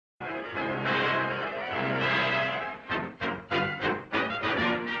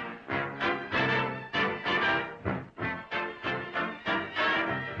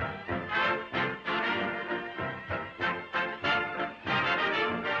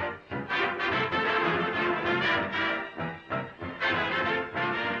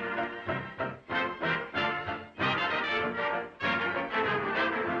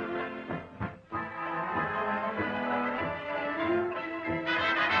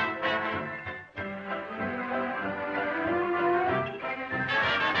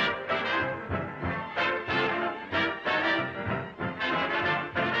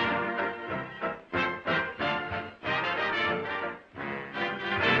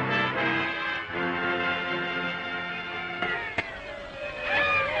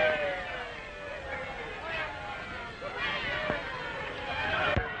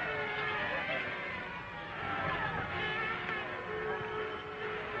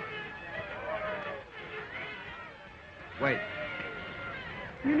Wait.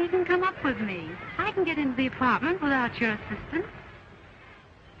 You needn't come up with me. I can get into the apartment without your assistance.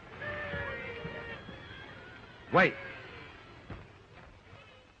 Wait.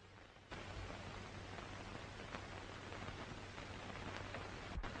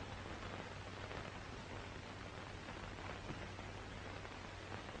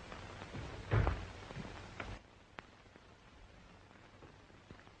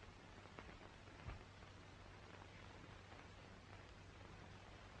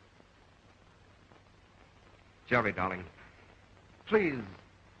 Gerry, darling, please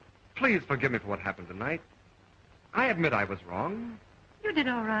forgive me for what happened tonight. I admit I was wrong. You did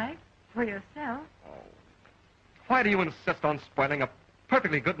all right for yourself. Oh. Why do you insist on spoiling a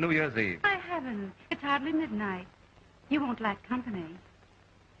perfectly good New Year's Eve? I haven't. It's hardly midnight. You won't lack company.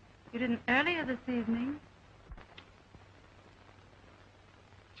 You didn't earlier this evening.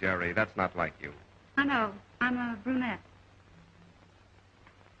 Gerry, that's not like you. I know. I'm a brunette.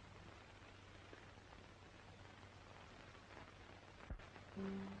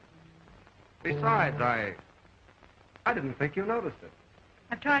 Besides, I didn't think you noticed it.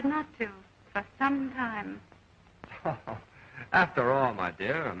 I've tried not to for some time. Oh, after all, my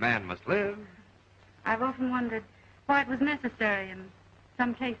dear, a man must live. I've often wondered why it was necessary in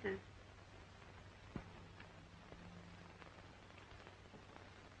some cases.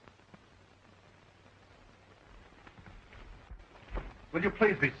 Will you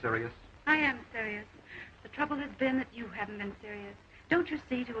please be serious? I am serious. The trouble has been that you haven't been serious. Don't you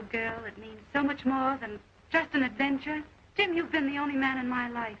see, to a girl, it means so much more than just an adventure? Jim, you've been the only man in my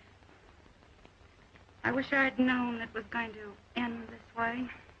life. I wish I'd known it was going to end this way.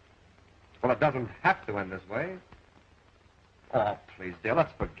 Well, it doesn't have to end this way. Oh, please, dear,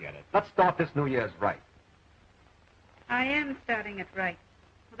 let's forget it. Let's start this New Year's right. I am starting it right,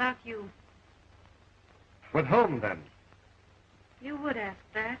 without you. With whom, then? You would ask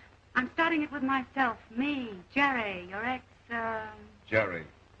that. I'm starting it with myself. Me, Gerry, your ex, Gerry.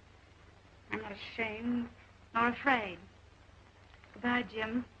 I'm not ashamed nor afraid. Goodbye,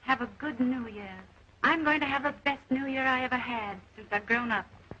 Jim. Have a good New Year. I'm going to have the best New Year I ever had since I've grown up.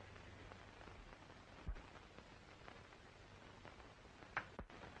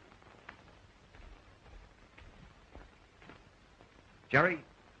 Gerry,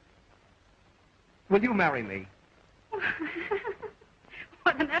 will you marry me?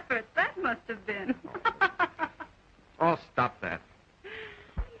 What an effort that must have been. Oh, stop that.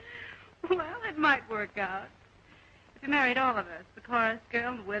 Well, it might work out. If you married all of us, the chorus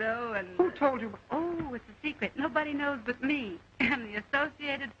girl, the widow, and... Who told you? Oh, it's a secret. Nobody knows but me and the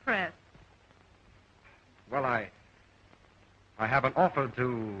Associated Press. Well, I haven't offered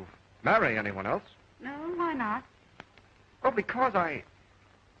to marry anyone else. No, why not? Oh, because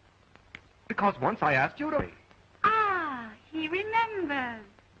once I asked you to. Ah, he remembers.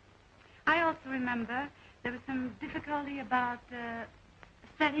 I also remember there was some difficulty about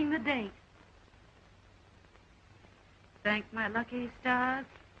setting the date. Thank my lucky stars.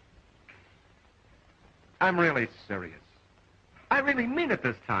 I'm really serious. I really mean it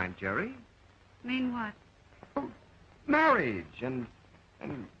this time, Gerry. Mean what? Oh, marriage and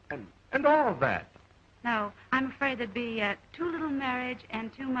all of that. No, I'm afraid there'd be too little marriage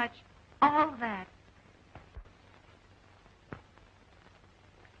and too much all that.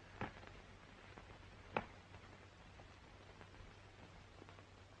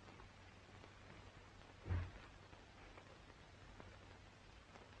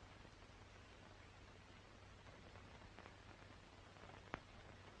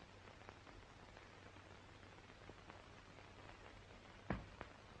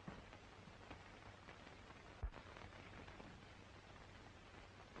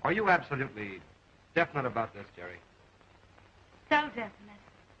 Are you absolutely definite about this, Gerry? So definite.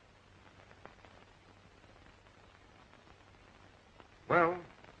 Well,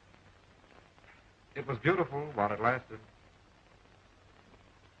 it was beautiful while it lasted.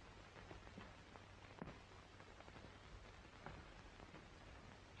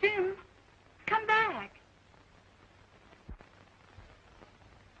 Jim, come back.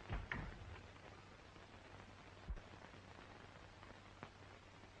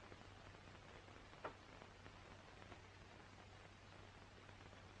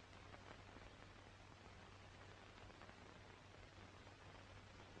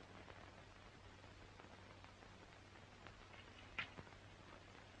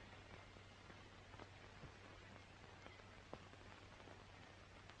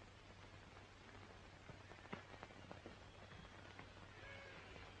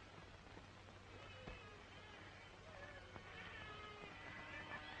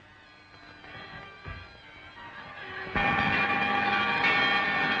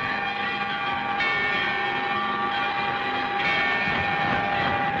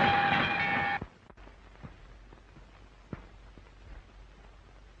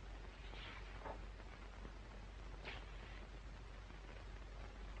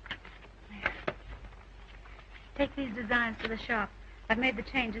 Take these designs to the shop. I've made the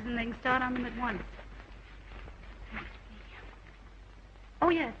changes, and they can start on them at once. Oh,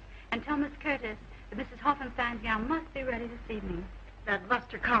 yes, and tell Miss Curtis that Mrs. Hoffenstein's gown must be ready this evening. That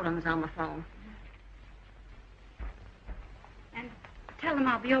Buster Collins on the phone. And tell them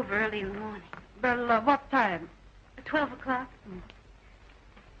I'll be over early in the morning. Well, what time? At 12 o'clock.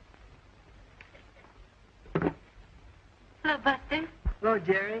 Hello, Buster. Hello,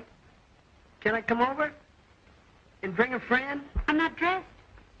 Gerry. Can I come over and bring a friend? I'm not dressed.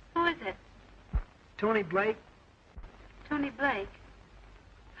 Who is it? Tony Blake. Tony Blake.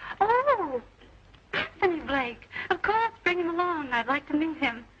 Oh, Anthony Blake. Of course, bring him along. I'd like to meet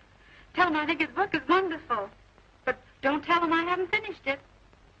him. Tell him I think his book is wonderful. But don't tell him I haven't finished it.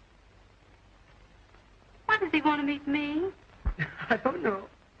 Why does he want to meet me? I don't know.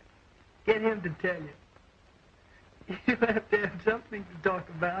 Get him to tell you. You have to have something to talk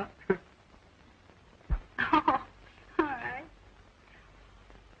about. Oh, all right.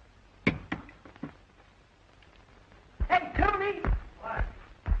 Hey, Tony! What?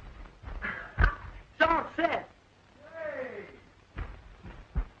 It's all set. Hey!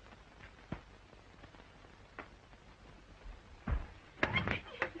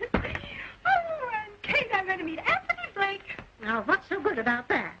 Oh, and Kate, I'm going to meet Anthony Blake. Now, what's so good about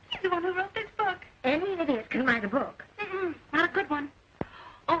that? He's the one who wrote this book. Any idiot can write a book. Not a good one.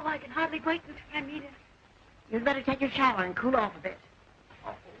 Oh, I can hardly wait until I meet him. You'd better take your shower and cool off a bit.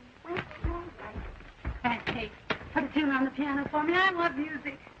 Hey, put a tune on the piano for me. I love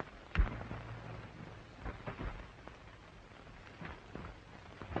music.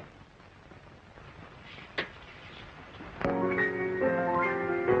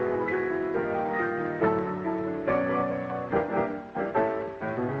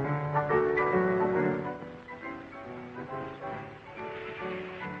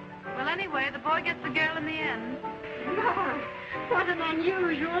 Well, anyway, the boy gets the girl in the end. Lord, what an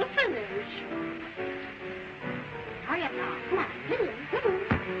unusual finish. Hurry up now. Come on, hit him, hit him.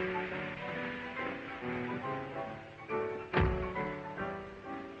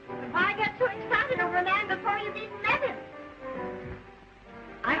 Why get so excited over a man before you've even met him?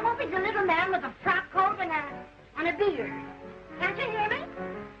 I hope he's a little man with a frock coat and a beard. Can't you hear me?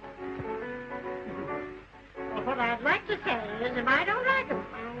 Well, what I'd like to say is if I don't like him,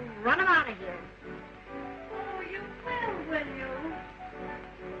 I'll run him out of here. Oh, you will you?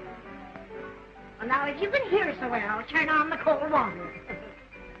 Well, now, if you can hear so well, turn on the cold water.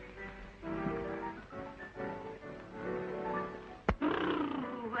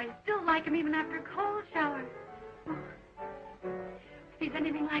 Oh, I still like him even after a cold shower. Oh. If he's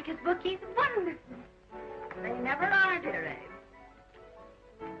anything like his book, he's wonderful. They never are, dearie.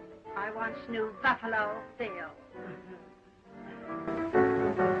 I once knew Buffalo Bill.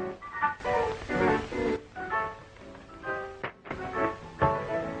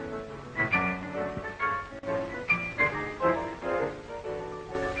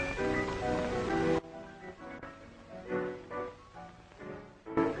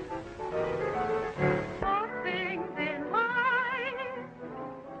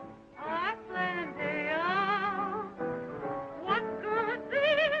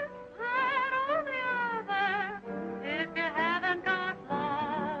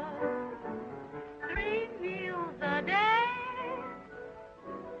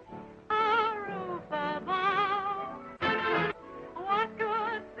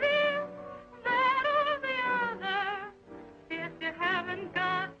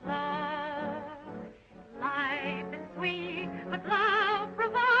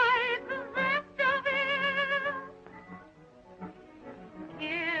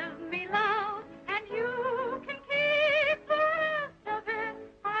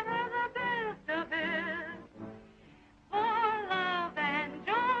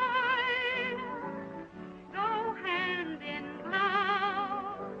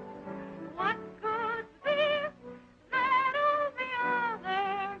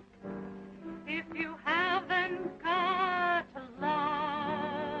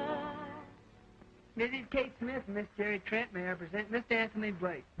 Mrs. Kate Smith and Miss Jerry Trent, may I present Mr. Anthony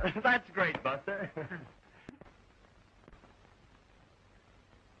Blake. That's great, Buster.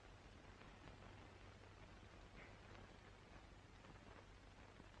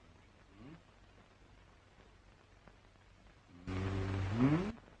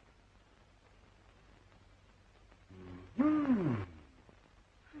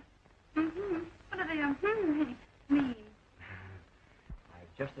 What do they mean?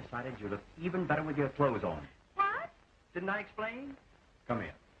 I've just decided you look even better with your clothes on. What? Didn't I explain? Come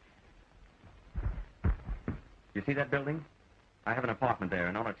here. You see that building? I have an apartment there,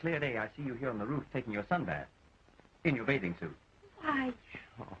 and on a clear day, I see you here on the roof taking your sunbath. In your bathing suit. Why?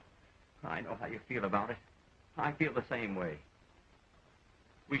 Oh, I know how you feel about it. I feel the same way.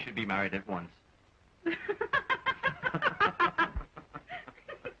 We should be married at once.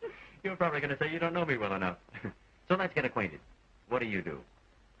 You're probably going to say you don't know me well enough. So let's get acquainted. What do you do?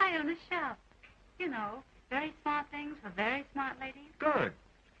 I own a shop. You know, very smart things for very smart ladies. Good.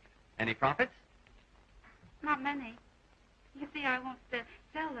 Any profits? Not many. You see, I won't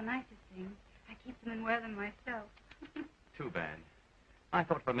sell the nicest things. I keep them and wear them myself. Too bad. I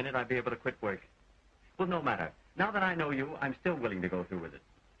thought for a minute I'd be able to quit work. Well, no matter. Now that I know you, I'm still willing to go through with it.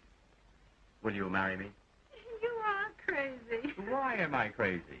 Will you marry me? You are crazy. Why am I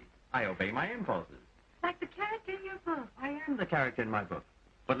crazy? I obey my impulses. Like the character in your book. I am the character in my book.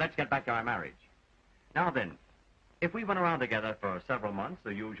 But let's get back to our marriage. Now then, if we went around together for several months,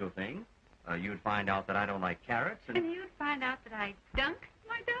 the usual thing, you'd find out that I don't like carrots and... And you'd find out that I dunk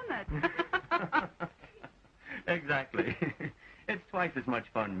my donut. Exactly. It's twice as much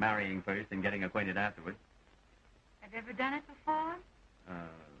fun marrying first and getting acquainted afterward. Have you ever done it before?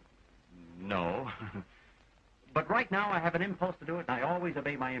 No. But right now I have an impulse to do it, and I always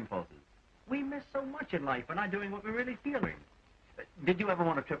obey my impulses. We miss so much in life. We're not doing what we're really feeling. Did you ever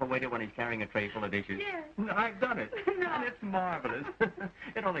want to trip a waiter when he's carrying a tray full of dishes? Yes. I've done it. No. And it's marvelous.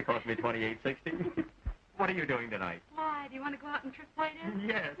 It only cost me $28.60. What are you doing tonight? Why? Do you want to go out and trip waiters?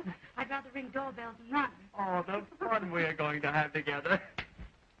 Yes. I'd rather ring doorbells and run. Oh, the fun we're going to have together.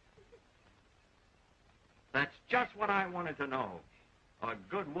 That's just what I wanted to know. A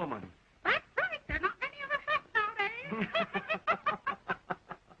good woman. That's right. There are not many of us left nowadays.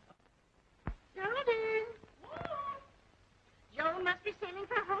 Geraldine. Joan must be sailing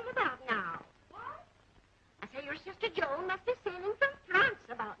for home about now. What? I say your sister Joan must be sailing from France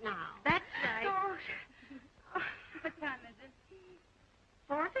about now. That's right. Oh, What time is it?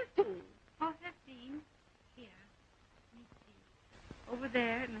 4:15. 4:15. Here. Let me see. Over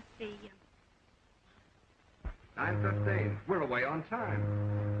there, it must be... 9:15. We're away on time.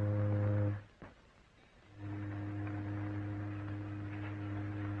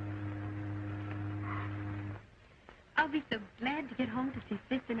 I'll be so glad to get home to see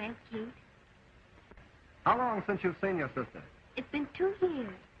Sis and Aunt Kate. How long since you've seen your sister? It's been 2 years.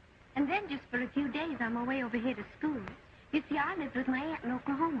 And then just for a few days, I'm away over here to school. You see, I lived with my aunt in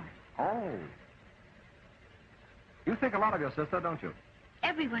Oklahoma. Oh. You think a lot of your sister, don't you?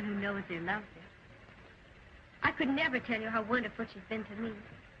 Everyone who knows her loves her. I could never tell you how wonderful she's been to me.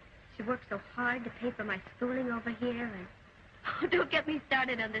 She worked so hard to pay for my schooling over here, and... Oh, don't get me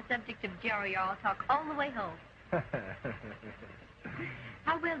started on the subject of Gerry, or I'll talk all the way home.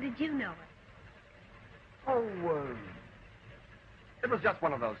 How well did you know her? Oh, it was just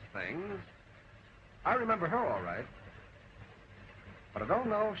one of those things. I remember her all right. But I don't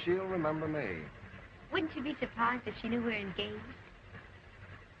know if she'll remember me. Wouldn't you be surprised if she knew we were engaged?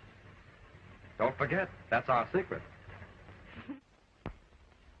 Don't forget, that's our secret.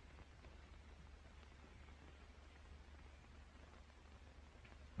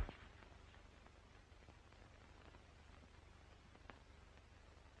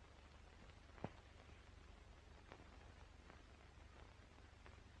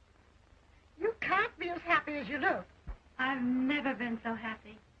 You can't be as happy as you look. I've never been so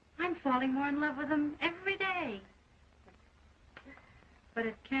happy. I'm falling more in love with him every day. But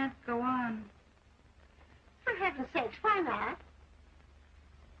it can't go on. For heaven's sakes, why not?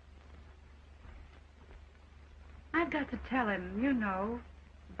 I've got to tell him, you know,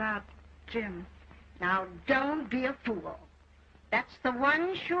 about Jim. Now, don't be a fool. That's the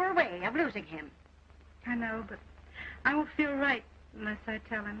one sure way of losing him. I know, but I won't feel right unless I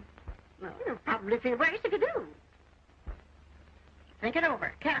tell him. Well, you'll probably feel worse if you do. Think it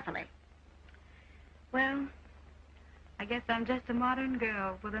over carefully. Well, I guess I'm just a modern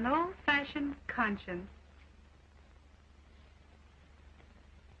girl with an old-fashioned conscience.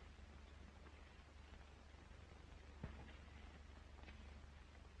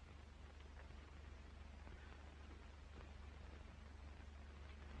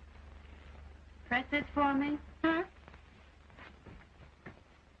 Press this for me. Huh?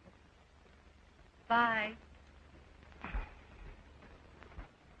 Bye.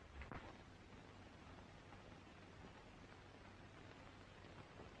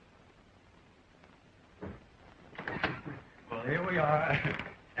 Well, here we are,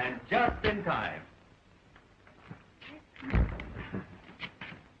 and just in time.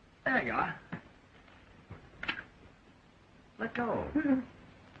 There you are. Let go.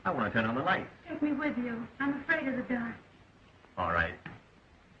 I want to turn on the light. Take me with you. I'm afraid of the dark. All right.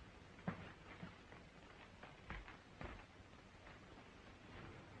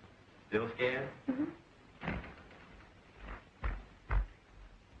 Still scared? Mm-hmm.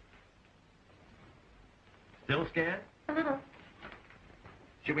 scared? A little.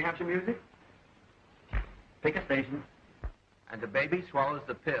 Should we have some music? Pick a station. And the baby swallows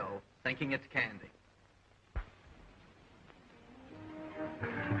the pill, thinking it's candy.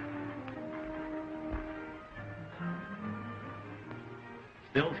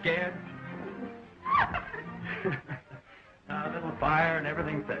 Still scared? A little fire and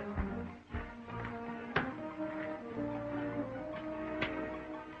everything's set.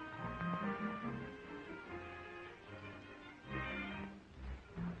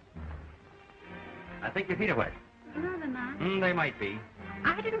 I think your feet are wet. No, they're not. They might be.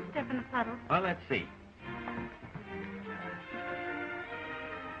 I didn't step in the puddle. Well, let's see.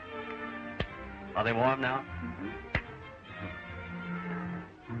 Are they warm now? Mm-hmm.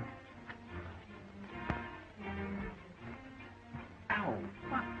 Ow.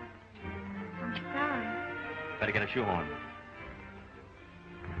 What? I'm sorry. Better get a shoe on.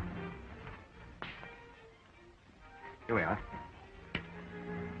 Here we are.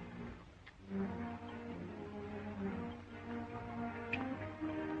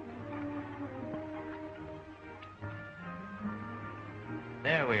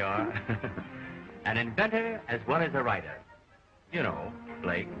 There we are. An inventor as well as a writer. You know,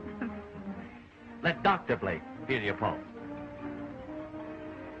 Blake. Let Dr. Blake feel your pulse.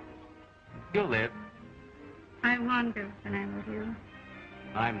 You'll live. I wonder when I'm with you.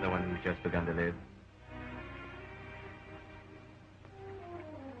 I'm the one who's just begun to live.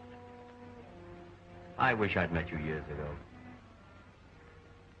 I wish I'd met you years ago.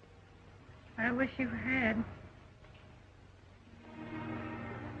 I wish you had.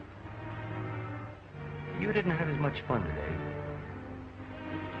 You didn't have as much fun today.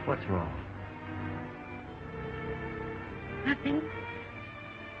 What's wrong? Nothing.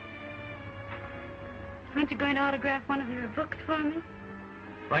 Aren't you going to autograph one of your books for me?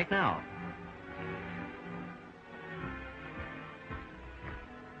 Right now.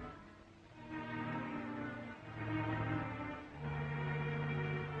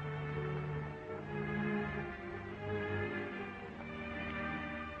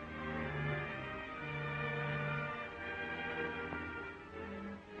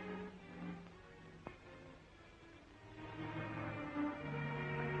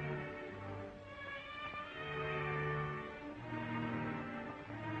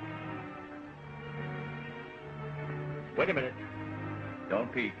 Wait a minute.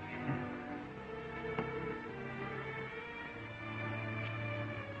 Don't peek.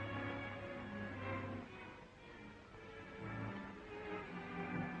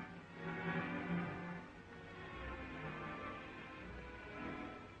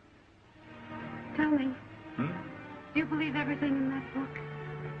 Tell me, Hmm? do you believe everything in that book?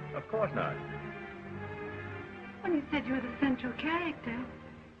 Of course not. When you said you were the central character,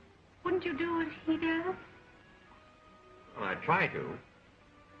 wouldn't you do what he does? Well, I try to.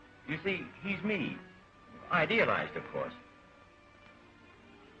 You see, he's me. Idealized, of course.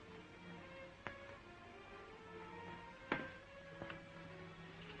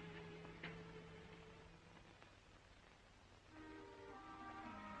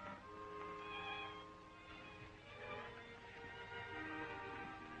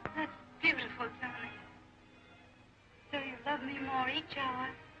 That's beautiful, Tony. So you love me more each hour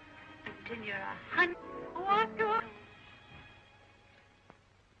until you're 100. Walk away.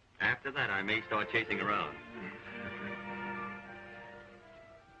 After that, I may start chasing around.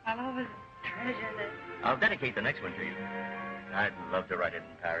 I'll always treasure this. I'll dedicate the next one to you. I'd love to write it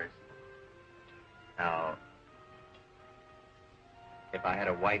in Paris. Now, if I had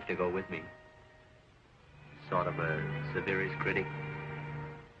a wife to go with me, sort of a severest critic.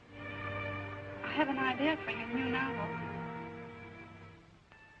 I have an idea for your new novel.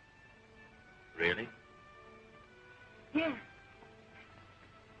 Really? Yes.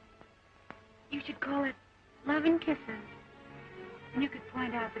 You should call it Love and Kisses. And you could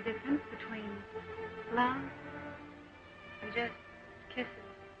point out the difference between love and just kisses.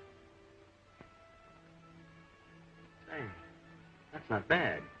 Say, that's not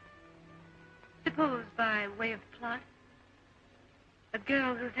bad. Suppose, by way of plot, a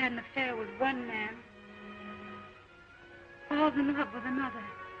girl who's had an affair with one man falls in love with another.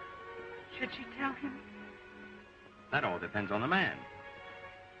 Should she tell him? That all depends on the man.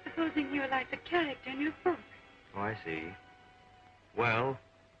 Supposing you're like the character in your book. Oh, I see. Well,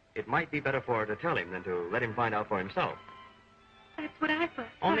 it might be better for her to tell him than to let him find out for himself. That's what I thought.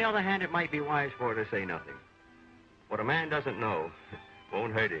 On the other hand, it might be wise for her to say nothing. What a man doesn't know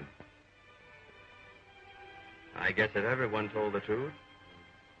won't hurt him. I guess if everyone told the truth,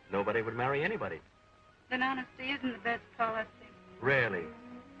 nobody would marry anybody. Then honesty isn't the best policy. Rarely.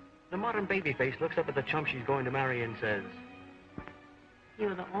 The modern baby face looks up at the chump she's going to marry and says,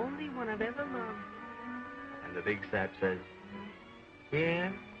 "You're the only one I've ever loved." And the big sap says,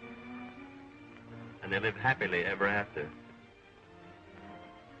 "Yeah." And they live happily ever after.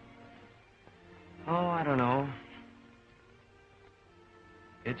 Oh, I don't know.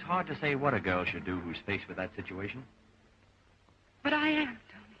 It's hard to say what a girl should do who's faced with that situation. But I am,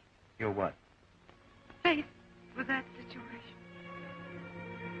 Tony. You're what? Faced with that situation.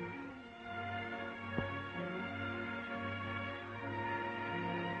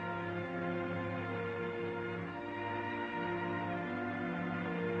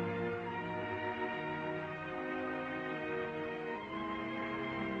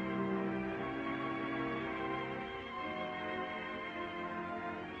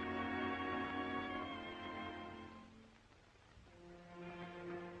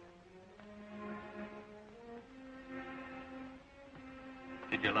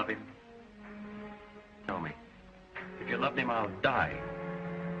 Did you love him? Tell me. If you loved him, I'll die.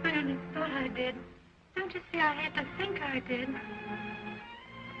 I only thought I did. Don't you see, I had to think I did.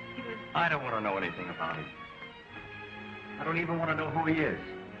 He was... I don't want to know anything about him. I don't even want to know who he is.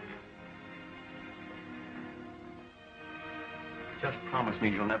 Just promise me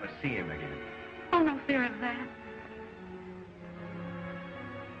you'll never see him again. Oh, no fear of that.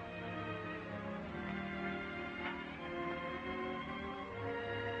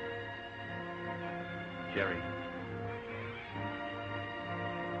 Gerry,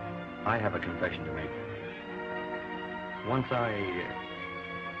 I have a confession to make. Once I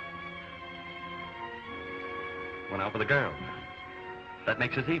went out with a girl. That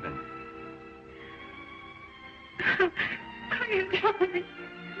makes us even. Oh, you Tony.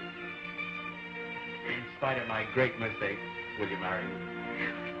 In spite of my great mistake, will you marry me?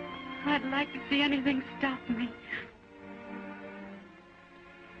 I'd like to see anything stop me.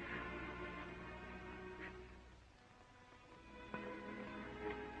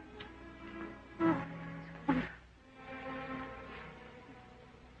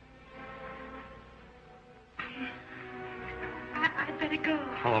 I'd better go.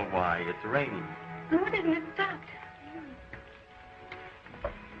 Oh, why? It's raining. No, it isn't. It stopped.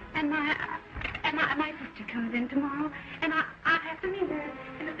 And my sister comes in tomorrow, and I have to meet her.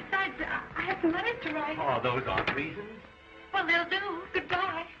 And besides, I have some letters to write. Oh, those aren't reasons. Well, they'll do.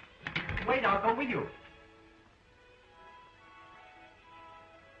 Goodbye. Wait, I'll go with you.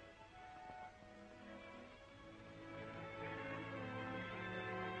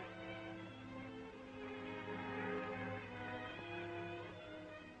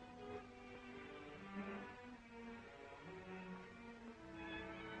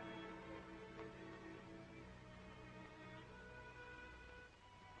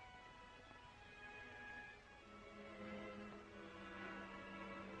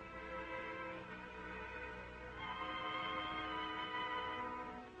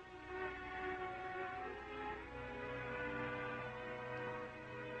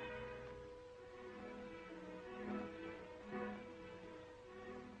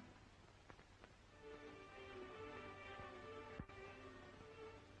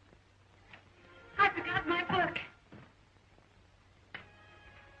 I forgot my book.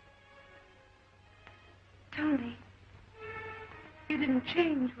 Tony, you didn't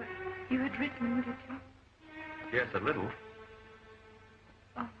change what you had written, did you? Yes, a little.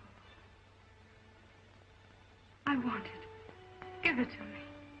 Oh. I want it. Give it to me.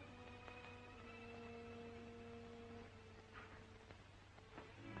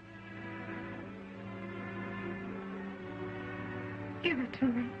 Give it to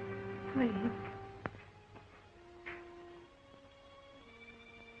me, please.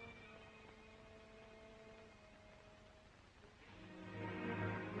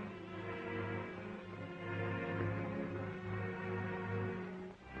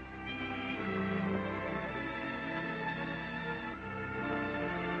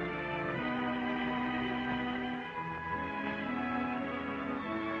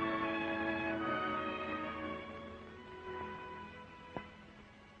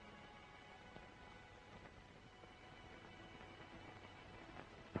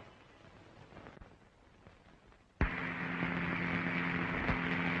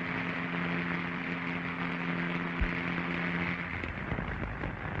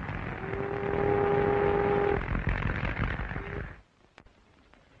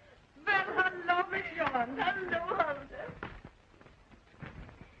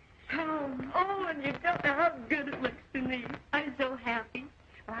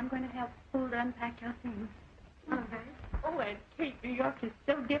 Unpack your things. All right. Oh, and Kate, New York is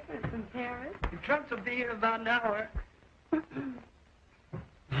so different from Paris. Trent's will be here about an hour.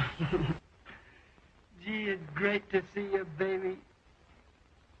 Gee, it's great to see you, baby.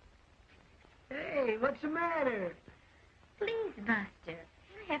 Hey, what's the matter? Please, Buster.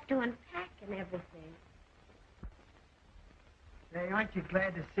 I have to unpack and everything. Hey, aren't you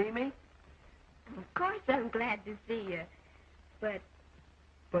glad to see me? Of course I'm glad to see you. But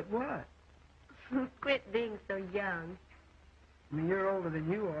But what? quit being so young. I mean, you're older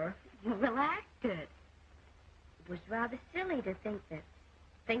than you are. Well, acted. It was rather silly to think that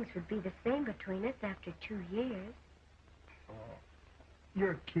things would be the same between us after 2 years. Oh,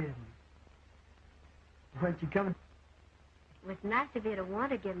 you're kidding. Aren't you coming? It was nice of you to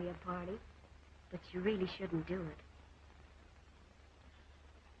want to give me a party, but you really shouldn't do it.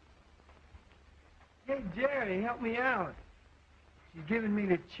 Hey, Gerry, help me out. She's giving me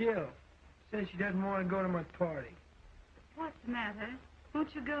the chill. Says she doesn't want to go to my party. What's the matter?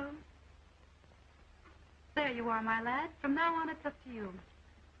 Won't you go? There you are, my lad. From now on, it's up to you.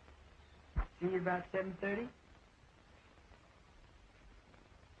 See you about 7:30?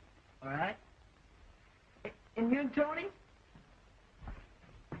 All right? And you and Tony?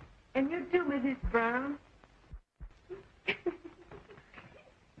 And you too, Mrs. Brown?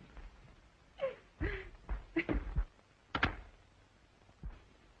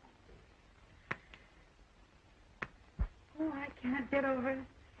 Oh, I can't get over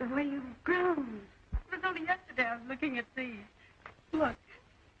the way you've grown. It was only yesterday I was looking at these. Look.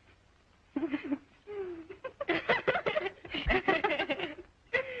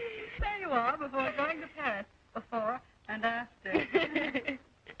 There you are, before going to Paris. Before and after.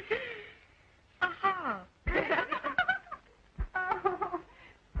 Aha. Oh.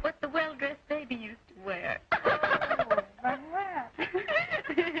 What the well-dressed baby used to wear. Oh, but what?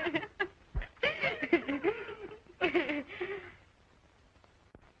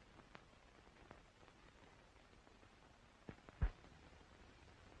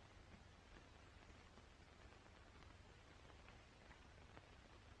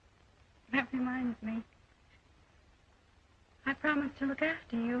 That reminds me. I promised to look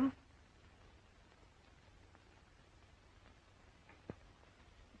after you.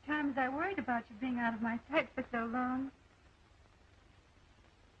 The times I worried about you being out of my sight for so long.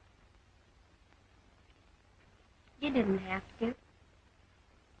 You didn't have to.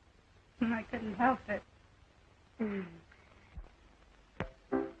 I couldn't help it.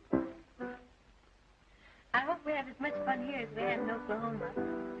 I hope we have as much fun here as we had in Oklahoma.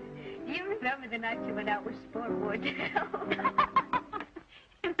 Do you remember the night you went out with Sport Wood? Isn't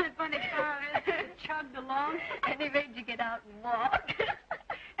that funny car chugged along? And he made you get out and walk.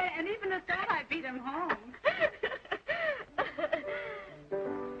 And even at that, I beat him home.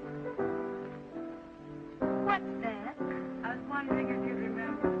 What's that? I was wondering if you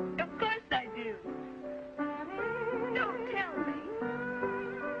remember. Of course I do. Don't tell me.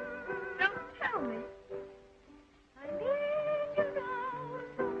 Don't tell me. I need you now,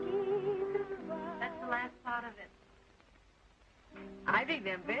 so keep it right. That's the last part of it. I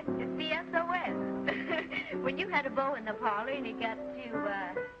remember it. It's the SOS. When you had a beau in the parlor and he got too,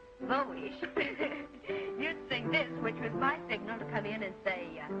 beau-ish, you'd sing this, which was my signal to come in and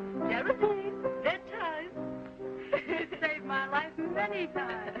say, Geraldine, bedtime. It saved my life many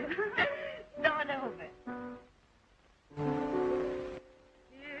times. Start over.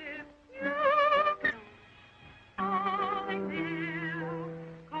 If you calling dear,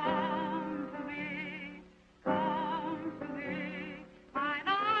 come to me, my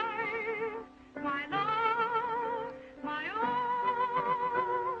life, my love, my own.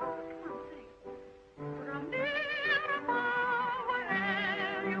 From near or far,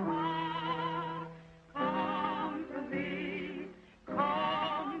 wherever you are, come to me,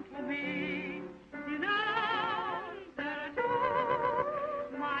 in answer to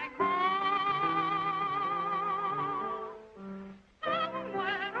my call.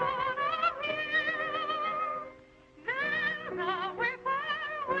 Somewhere on a hill, there's a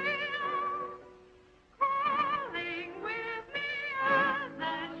whippoorwill, calling with me as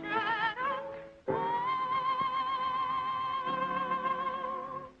the shadows fall.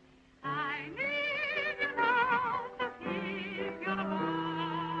 I need you now to keep your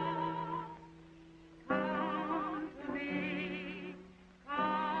love. Come to me,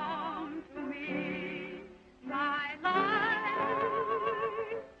 my life, my love,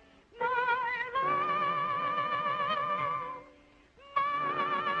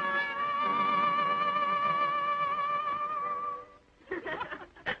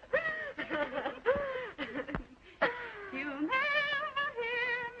 You never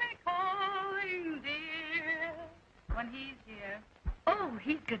hear me calling, dear, when he's here. Oh,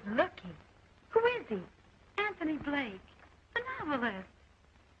 he's good looking. Who is he? Anthony Blake, the novelist.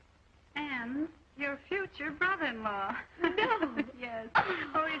 and your future brother-in-law. No. Yes.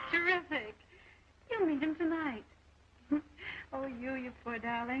 Oh, he's terrific. You'll meet him tonight. Oh, you poor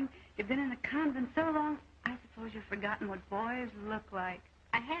darling. You've been in the convent so long, I suppose you've forgotten what boys look like.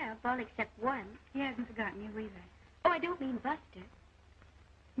 I have, all except one. He hasn't forgotten you either. Oh, I don't mean Buster.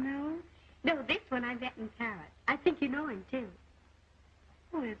 No? No, this one I met in Paris. I think you know him, too.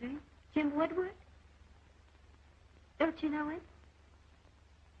 Who is he? Jim Woodward? Don't you know him?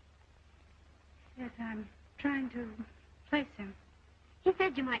 Yes, I'm trying to place him. He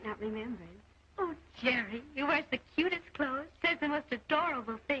said you might not remember him. Oh, Gerry, he wears the cutest clothes, says the most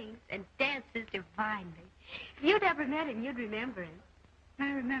adorable things, and dances divinely. If you'd ever met him, you'd remember him.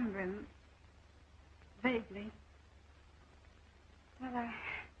 I remember him vaguely. Well,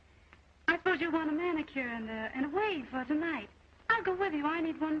 I suppose you want a manicure and a wave for tonight. I'll go with you. I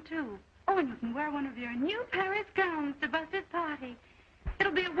need one, too. Oh, and you can wear one of your new Paris gowns to Buster's party.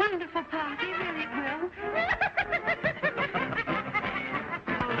 It'll be a wonderful party, really it will.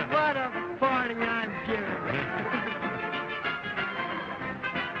 Oh, what a party I'm giving.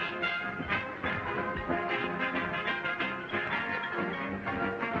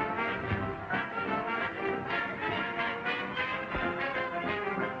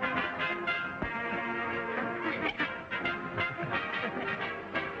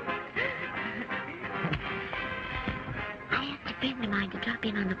 Friend of mine to drop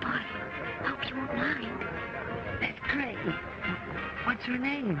in on the party. Hope you won't mind. That's great. What's her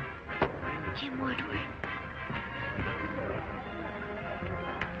name? Jim Woodward.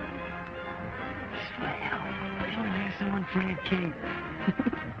 Swell. We don't have someone for Aunt Kate.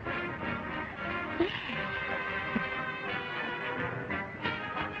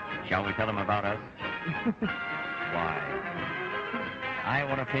 Shall we tell him about us? Why, I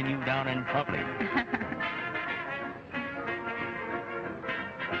want to pin you down in public.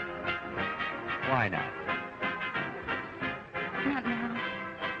 Why not? Not now.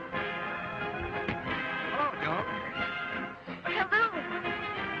 Hello, Joe. Hello.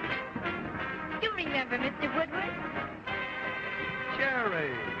 You remember Mr. Woodward?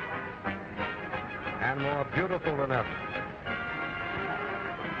 Gerry. And more beautiful than ever.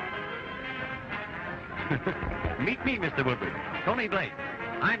 Meet me, Mr. Woodward. Tony Blake.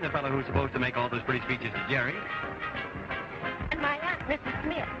 I'm the fellow who's supposed to make all those pretty speeches to Gerry. And my aunt, Mrs.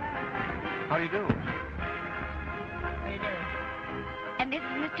 Smith. How do you do? How you doing? And this is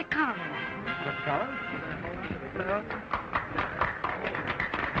Mr. Collins. Mr. Collins? Hello.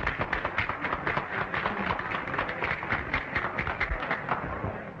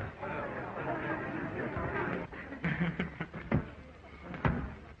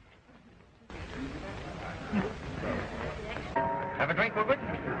 Have a drink, Woodward?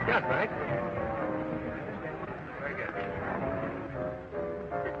 Yes, thanks. Very good.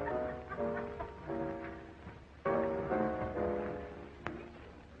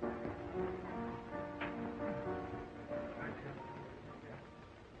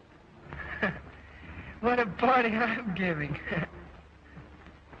 What a party I'm giving.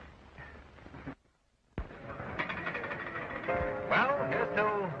 Well, here's to...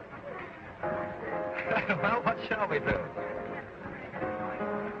 well, what shall we do?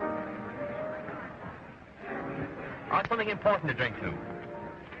 I've something important to drink to.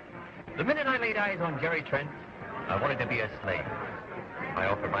 The minute I laid eyes on Gerry Trent, I wanted to be a slave. I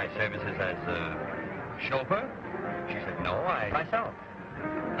offered my services as a chauffeur. She said, no, I myself.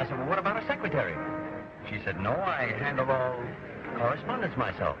 I said, well, what about a secretary? She said, no, I handle all correspondence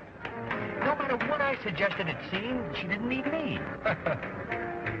myself. No matter what I suggested, it seemed she didn't need me.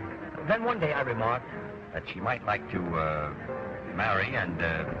 Then one day I remarked that she might like to marry and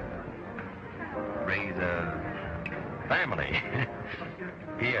raise a family.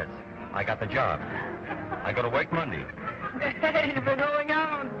 P.S. I got the job. I go to work Monday. Hey, you've been holding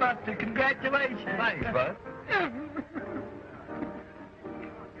on, Buster. Congratulations. Thanks, Bud.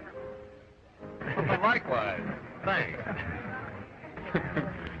 Likewise. Thanks.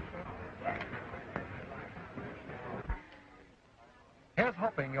 Here's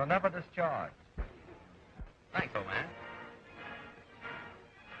hoping you're never discharged. Thanks, old man.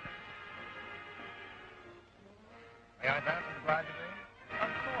 May I dance with the bride to be? Of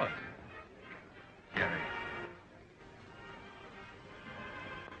course. Gerry.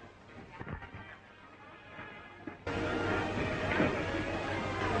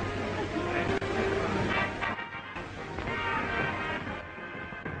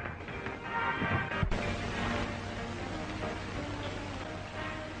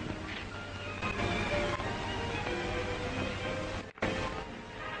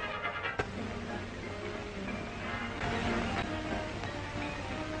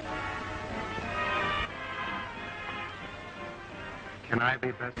 Can I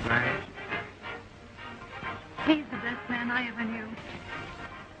be best man? He's the best man I ever knew.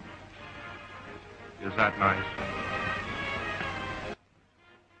 Is that nice?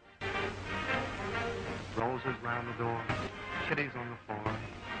 Roses round the door, kitties on the floor.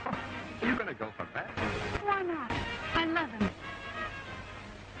 You're gonna go for that? Why not? I love him.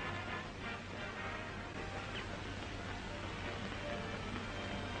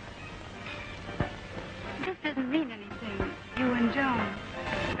 This doesn't mean anything, you and Joan,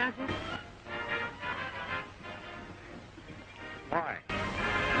 does it? Why?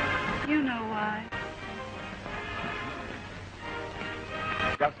 You know why.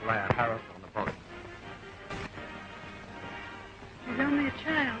 Just land Harris on the boat. She's only a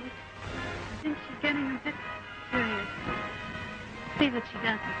child. I think she's getting a bit serious. See that she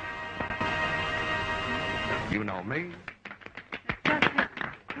doesn't. You know me. It does it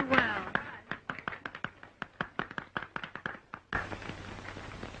too well.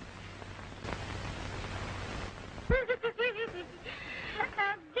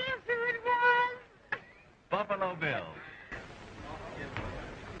 Guess who it was? Buffalo Bill.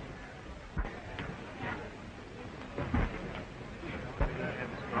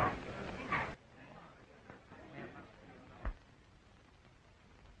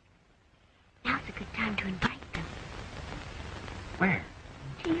 Now's a good time to invite them Where?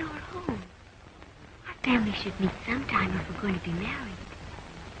 to your home. Our family should meet sometime if we're going to be married.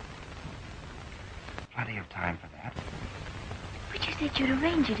 Plenty of time for that. But you said you'd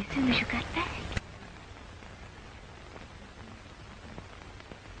arrange it as soon as you got back.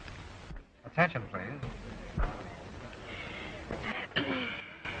 Attention, please.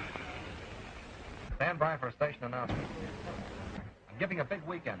 Stand by for a station announcement. I'm giving a big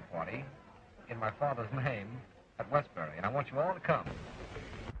weekend party in my father's name at Westbury, and I want you all to come.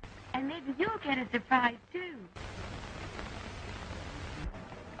 And maybe you'll get a surprise, too.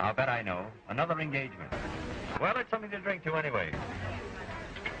 I'll bet I know. Another engagement. Well, it's something to drink to anyway.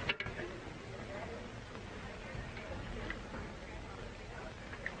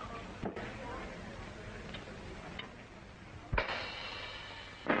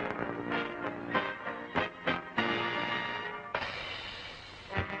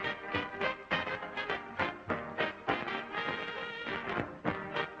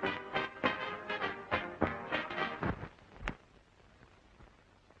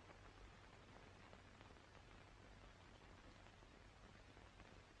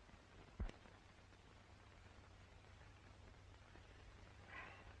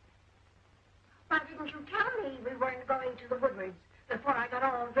 Why didn't you tell me we weren't going to the Woodwards before I got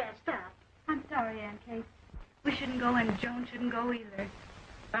all dressed up? I'm sorry, Aunt Kate. We shouldn't go and Joan shouldn't go either.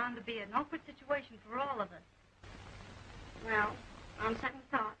 Bound to be an awkward situation for all of us. Well, on second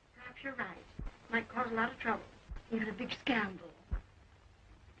thought, perhaps you're right. Might cause a lot of trouble, even a big scandal.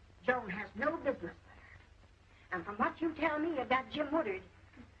 Joan has no business there. And from what you tell me of that Jim Woodward,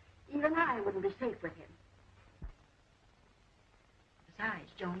 even I wouldn't be safe with him.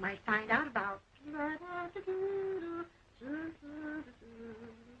 Besides, Joan might find out about...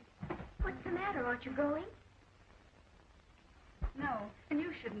 What's the matter? Aren't you going? No, and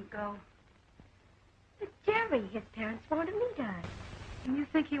you shouldn't go. But Gerry, his parents want to meet us. And you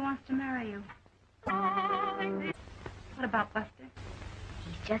think he wants to marry you. What about Buster?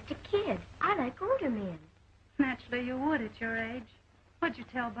 He's just a kid. I like older men. Naturally, you would at your age. What'd you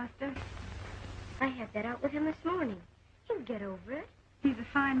tell Buster? I had that out with him this morning. He'll get over it. He's a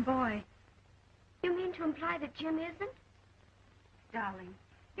fine boy. You mean to imply that Jim isn't? Darling,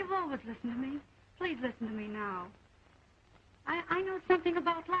 you've always listened to me. Please listen to me now. I know something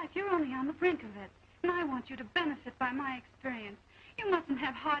about life. You're only on the brink of it. And I want you to benefit by my experience. You mustn't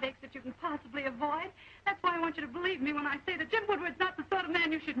have heartaches that you can possibly avoid. That's why I want you to believe me when I say that Jim Woodward's not the sort of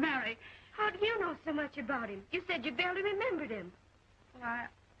man you should marry. How do you know so much about him? You said you barely remembered him. Well,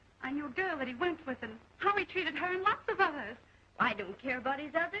 I knew a girl that he went with and how he treated her and lots of others. I don't care about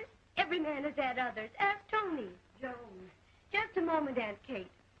his others. Every man has had others. Ask Tony. Joan. Just a moment, Aunt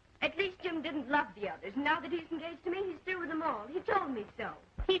Kate. At least Jim didn't love the others. Now that he's engaged to me, he's through with them all. He told me so.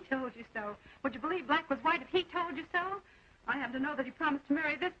 He told you so. Would you believe black was white if he told you so? I happen to know that he promised to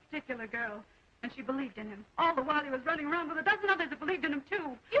marry this particular girl, and she believed in him. All the while he was running around with a dozen others that believed in him,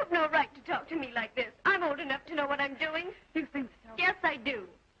 too. You've no right to talk to me like this. I'm old enough to know what I'm doing. You think so? Yes, I do.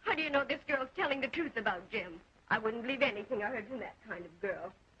 How do you know this girl's telling the truth about Jim? I wouldn't believe anything I heard from that kind of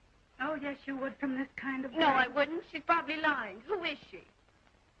girl. Oh, yes, you would from this kind of No, girl. I wouldn't. She's probably lying. Who is she?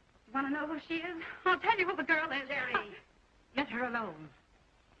 You want to know who she is? I'll tell you who the girl is. Gerry, let her alone.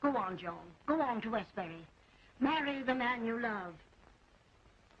 Go on, Joan. Go on to Westbury. Marry the man you love.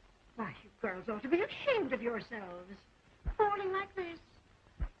 Why, you girls ought to be ashamed of yourselves. Falling like this.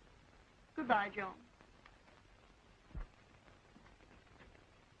 Goodbye, Joan.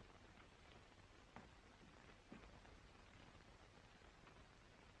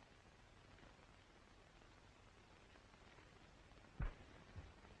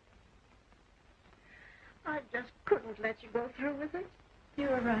 I just couldn't let you go through with it. You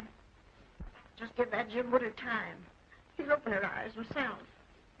were right. Just give that Jim Woodward time. He'll open her eyes himself.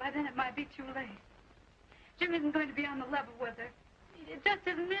 By then it might be too late. Jim isn't going to be on the level with her. It just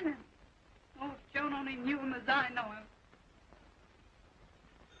isn't in him. Oh, if Joan only knew him as I know him.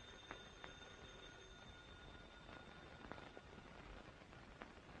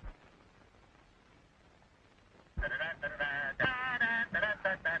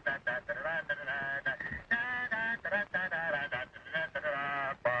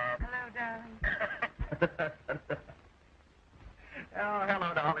 Hello, darling. Oh,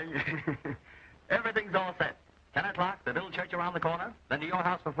 hello, darling. Everything's all set. 10 o'clock, the little church around the corner, then to your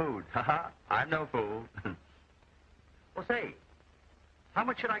house for food. Ha-ha, I'm no fool. Well, say, how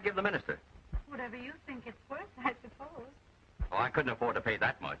much should I give the minister? Whatever you think it's worth, I suppose. Oh, I couldn't afford to pay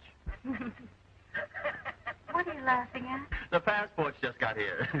that much. What are you laughing at? The passports just got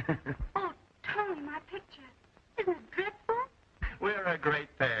here. Oh, Tony, my picture. Isn't it dreadful? We're a great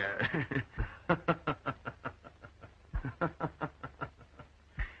pair.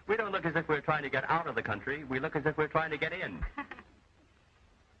 We don't look as if we're trying to get out of the country. We look as if we're trying to get in.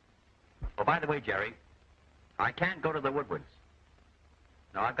 Oh, by the way, Gerry, I can't go to the Woodwards.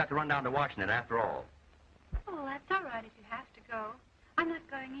 No, I've got to run down to Washington after all. Oh, that's all right if you have to go. I'm not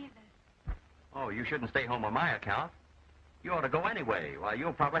going either. Oh, you shouldn't stay home on my account. You ought to go anyway. Why,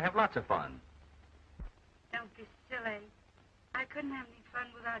 you'll probably have lots of fun. Don't be silly. I couldn't have any fun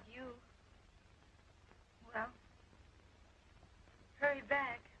without you. Well, hurry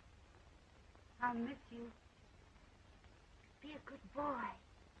back. I'll miss you. Be a good boy.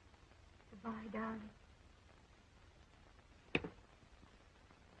 Goodbye, darling.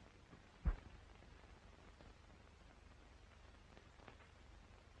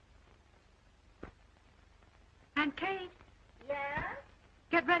 Aunt Kate, Yes?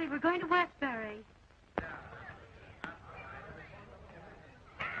 get ready. We're going to Westbury.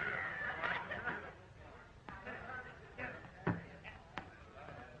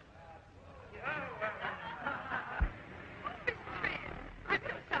 I'm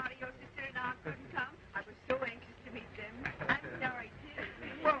so sorry your sister and I couldn't come. I was so anxious to meet them. I'm sorry, too.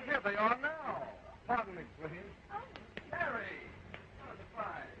 Well, here they are now. Pardon me, please. Oh, Gerry. What a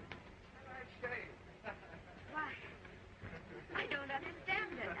surprise. Nice shave. Why? I don't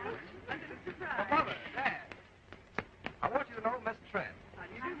understand it. I'm a little Well, surprised. Mother, Dad, I want you to know Miss Trent.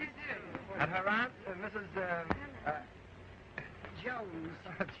 You do. And her aunt, Mrs. Jones.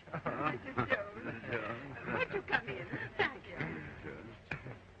 Mrs. Jones. Won't you come in? Thank you.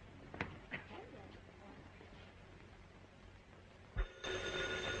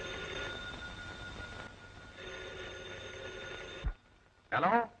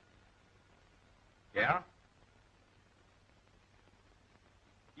 Hello? Yeah?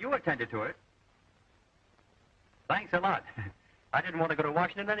 You attended to it. Thanks a lot. I didn't want to go to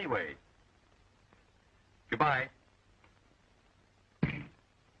Washington anyway. Goodbye.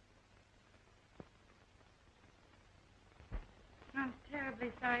 I'm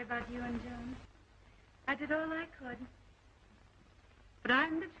terribly sorry about you and Joan. I did all I could. But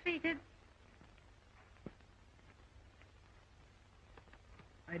I'm defeated.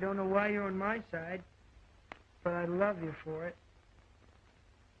 I don't know why you're on my side, but I love you for it.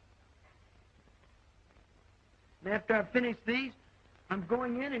 And after I finish these, I'm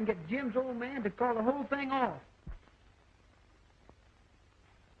going in and get Jim's old man to call the whole thing off.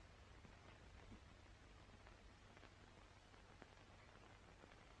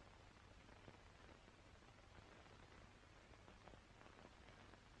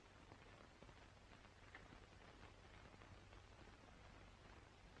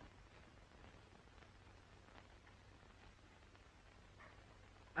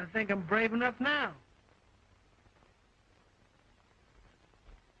 I think I'm brave enough now.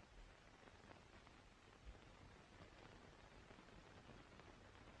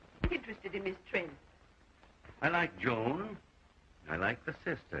 Interested in Miss Trent. I like Joan. I like the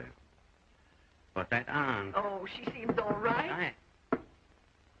sister. But that aunt... Oh, she seems all right.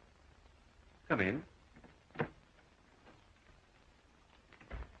 Come in.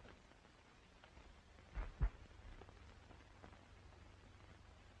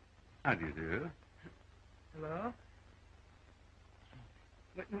 How do you do? Hello?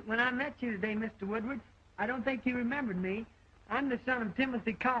 When I met you today, Mr. Woodward, I don't think you remembered me. I'm the son of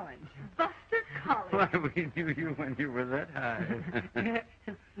Timothy Collins. Buster college. Why, we knew you when you were that high.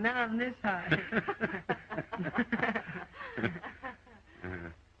 Now I'm this high.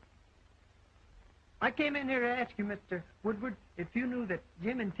 I came in here to ask you, Mr. Woodward, if you knew that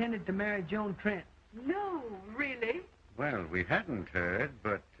Jim intended to marry Joan Trent. No, really? Well, we hadn't heard,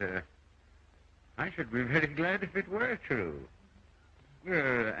 but I should be very glad if it were true.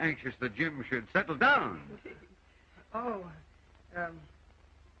 We're anxious that Jim should settle down. Oh,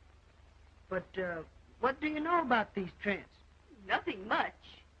 but what do you know about these Trents? Nothing much.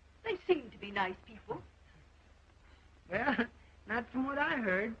 They seem to be nice people. Well, not from what I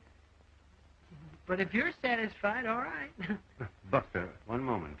heard. But if you're satisfied, all right. Buster, one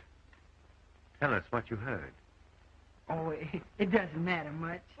moment. Tell us what you heard. Oh, it doesn't matter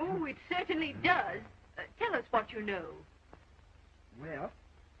much. Oh, it certainly does. Tell us what you know. Well,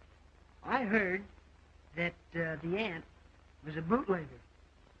 I heard that the aunt was a bootlegger.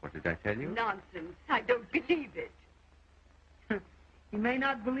 What did I tell you? Nonsense. I don't believe it. You may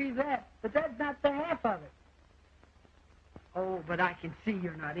not believe that, but that's not the half of it. Oh, but I can see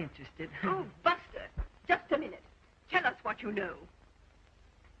you're not interested. Oh, Buster, just a minute. Tell us what you know.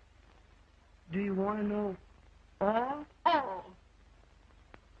 Do you want to know all? All.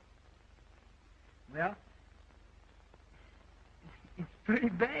 Well, it's pretty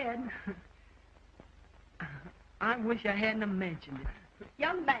bad. I wish I hadn't have mentioned it.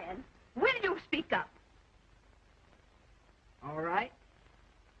 Young man, will you speak up? All right.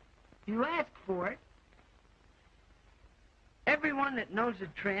 You ask for it. Everyone that knows the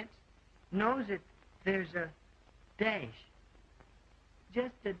Trents knows that there's a dash.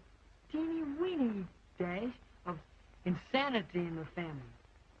 Just a teeny-weeny dash of insanity in the family.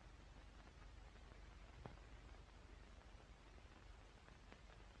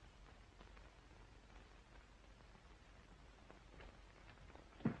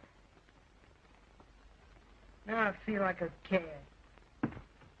 Now I feel like a cad.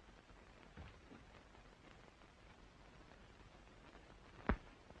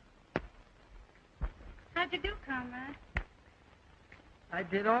 How'd you do, comrade? I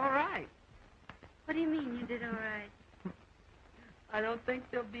did all right. What do you mean you did all right? I don't think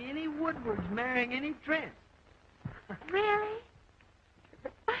there'll be any Woodwards marrying any Trents. Really?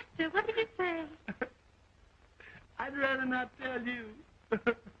 Buster, what did you say? I'd rather not tell you.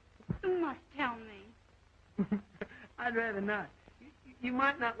 You must tell me. I'd rather not. You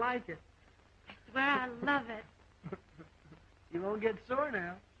might not like it. I swear I love it. You won't get sore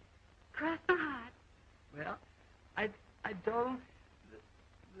now. Cross my heart. Well, I told him...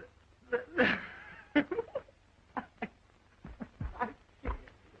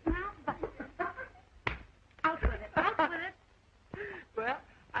 Now, Buster. Out with it. Out with it. Well,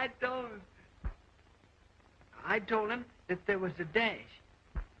 I told him that there was a dash.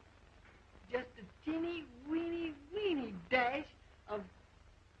 Just a teeny, weeny dash of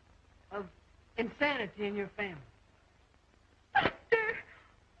insanity in your family. Buster!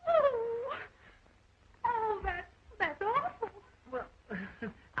 Oh, that's awful. Well,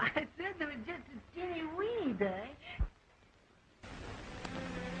 I said there was just a teeny, weeny dash.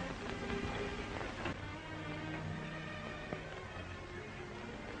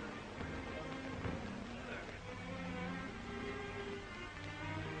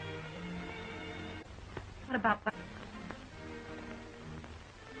 What about...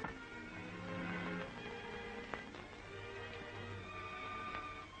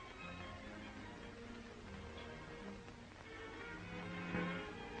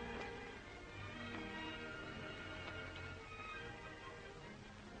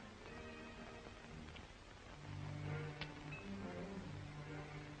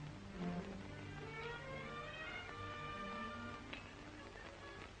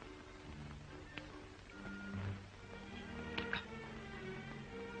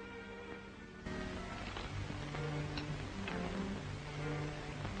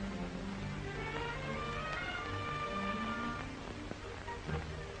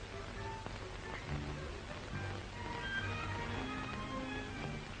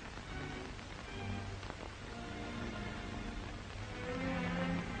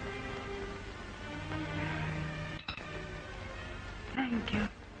 Thank you.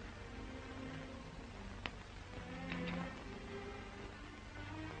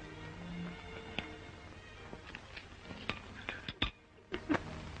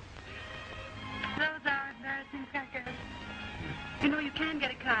 Those are embarrassing crackers. You know, you can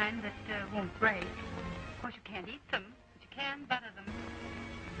get a kind that won't break. Of course, you can't eat them, but you can butter them.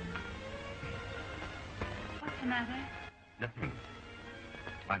 What's the matter? Nothing.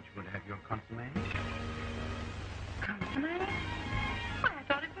 Aren't you going to have your consommé? Consommé? Why, I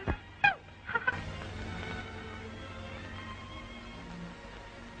thought it was soup.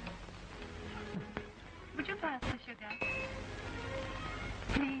 sugar.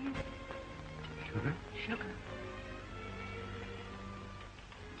 Please. Sugar? Sugar.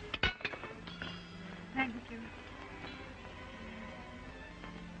 Thank you.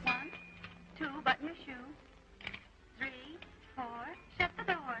 1, 2, button your shoe. 3, 4, shut the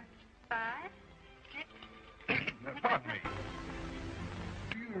door. 5, 6. Now, pardon me.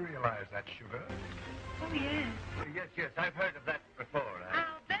 Do you realize that sugar? Oh, yes. Yes, I've heard of that before.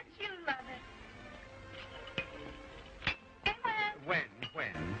 I'll bet you love it. Hey, Wes. When?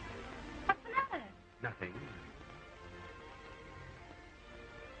 What's the matter? Nothing.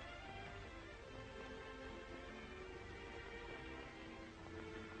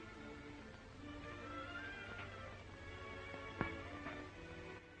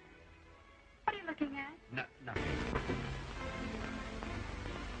 What are you looking at? Nothing.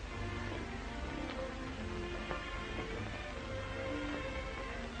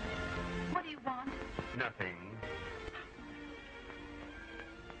 What do you want? Nothing.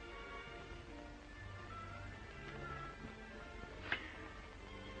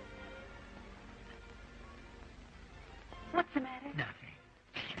 What's the matter? Nothing.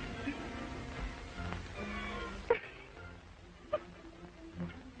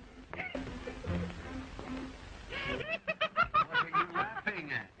 What are you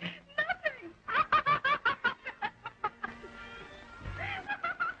laughing at? Nothing.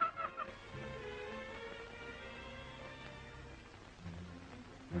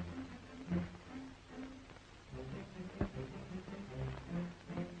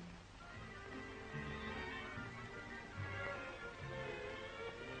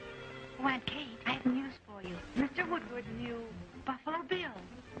 Oh, Aunt Kate, I have news for you. Mr. Woodward knew Buffalo Bill.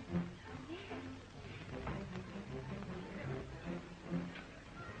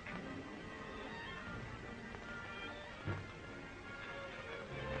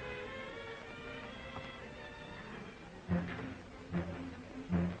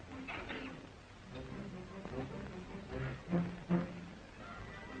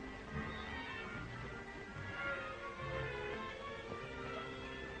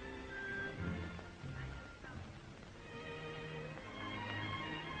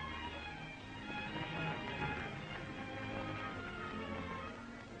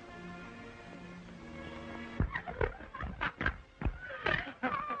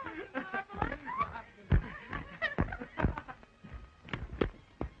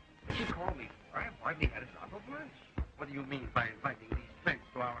 She called me for it. I've hardly had a drop of lunch. What do you mean by inviting these Trents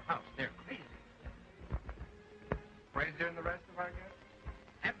to our house? They're crazy. Crazier than the rest of our guests?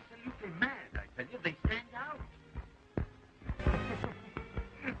 Absolutely mad, I tell you. They stand out.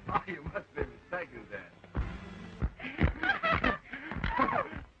 Oh, you must be mistaken then.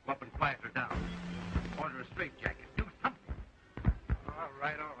 Go up and quiet her down. Order a straitjacket. Do something. All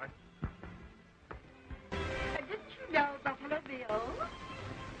right. Didn't you know Buffalo Bill?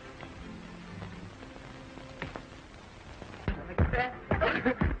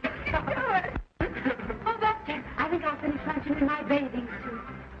 Oh, that's it. I think I'll finish luncheon in my bathing suit.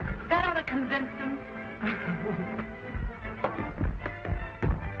 That ought to convince them.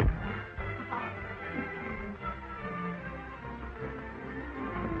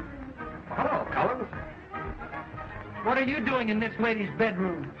 Hello, Collins. What are you doing in this lady's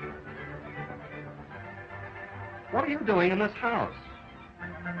bedroom? What are you doing in this house?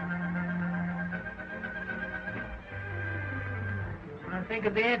 When I think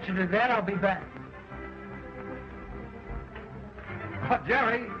of the answer to that, I'll be back. Oh,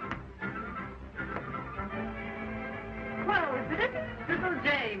 Gerry. Well, is it? Little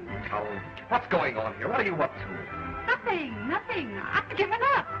James. Collins, what's going on here? What are you up to? Nothing. I've given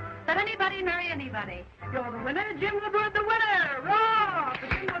up. Let anybody marry anybody. You're the winner, Jim Woodward, the winner. Raw for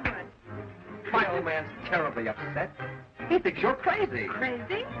Jim Woodward. My old man's terribly upset. He thinks you're crazy.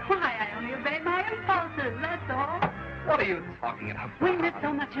 Crazy? Why, I only obey my impulses, that's all. What are you talking about? We miss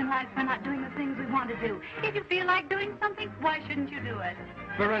so much in life by not doing the things we want to do. If you feel like doing something, why shouldn't you do it?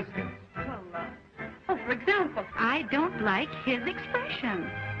 For instance? Well, for example, I don't like his expression.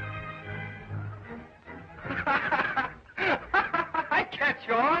 I catch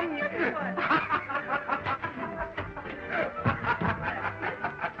on.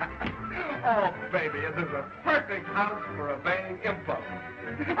 Oh, baby, this is a perfect house for obeying impulse.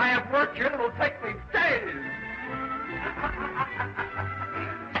 I have work here that'll take me days.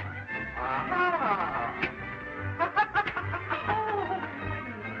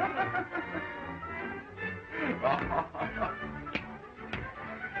 Oh,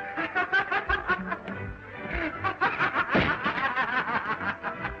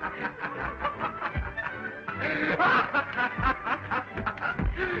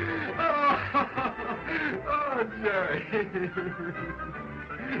 Gerry.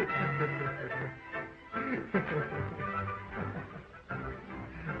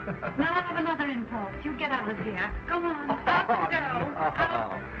 Now I have another impulse. You get out of here. Go on. Out you go.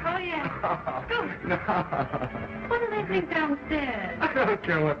 Out. Oh, yeah. Go. No. What do they think downstairs? I don't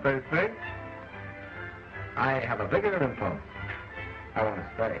care what they think. I have a bigger impulse. I want to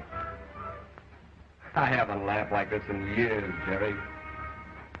stay. I haven't laughed like this in years, Gerry.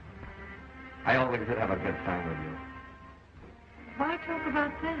 I always did have a good time with you. Why talk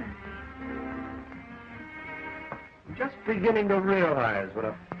about that? I'm just beginning to realize what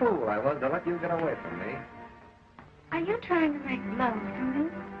a fool I was to let you get away from me. Are you trying to make love to me?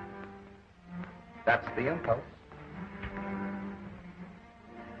 That's the impulse.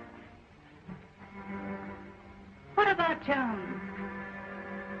 What about Joan?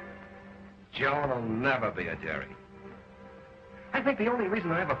 Joan will never be a Gerry. I think the only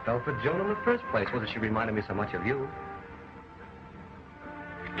reason I ever fell for Joan in the first place was that she reminded me so much of you.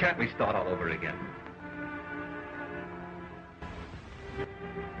 Can't we start all over again?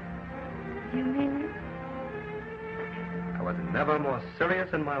 You mean it? I was never more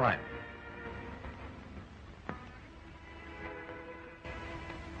serious in my life.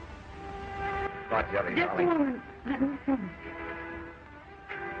 Not Gerry, Just a darling. moment. Let me finish.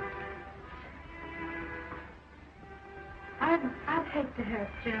 I'd hate to hurt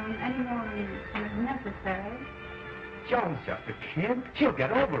Joan any more than is necessary. Joan's just a kid. She'll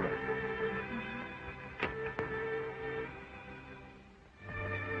get over it.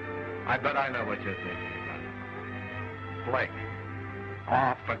 I bet I know what you're thinking about. Blake.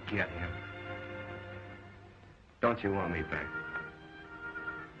 Oh, forget him. Don't you want me back?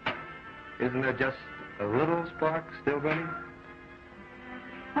 Isn't there just a little spark still burning?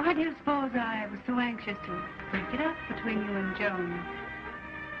 Why do you suppose I was so anxious to break it up between you and Joan?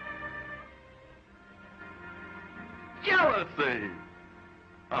 Jealousy!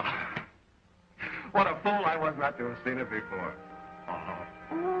 Oh, what a fool I was not to have seen it before. Oh.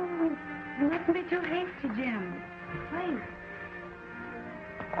 Oh, you mustn't be too hasty, Jim. Please.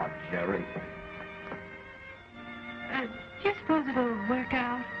 Oh, Gerry. Do you suppose it'll work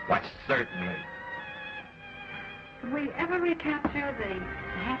out? Why, certainly. Could we ever recapture the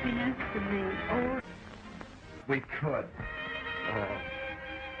happiness of the old... We could. Oh.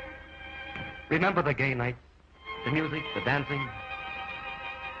 Remember the gay nights? The music, the dancing?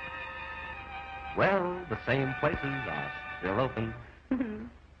 Well, the same places are still open.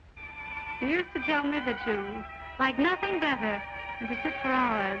 You used to tell me that you like nothing better than to sit for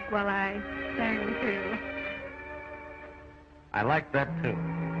hours while I sang too. I like that, too.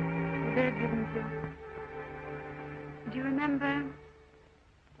 You did, didn't you? Do you remember?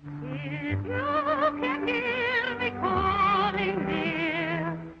 If you can hear me calling,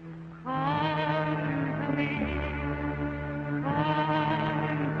 dear, come to me,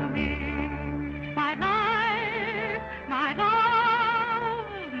 come to me. My life, my love,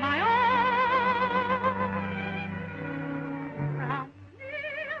 my all. From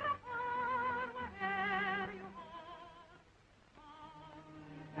near or far, wherever you are,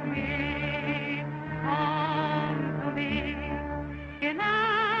 come to me, come to me. In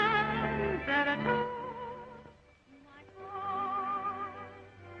answer to my call,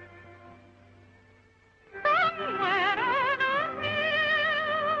 somewhere on a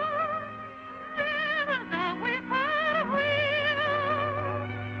hill, near the whippoorwill,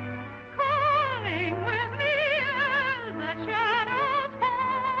 calling with me as the shadows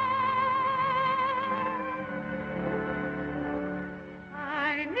fall.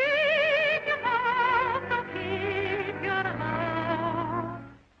 I need your love, so keep your love.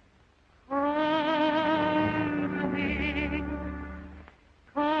 Come to me,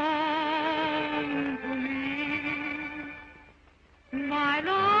 come to me, my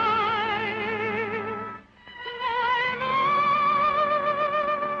life, my love,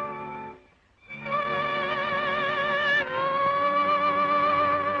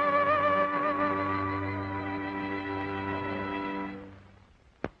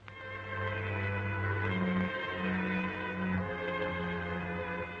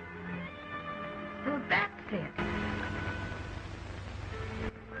 So that's it.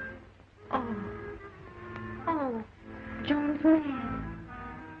 Oh, Joan's man.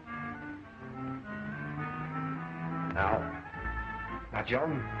 Now,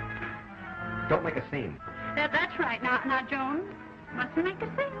 Joan, don't make a scene. That's right. Now, Joan, mustn't make a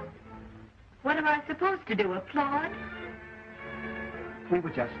scene. What am I supposed to do? Applaud? We were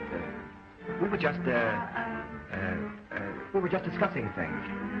just discussing things.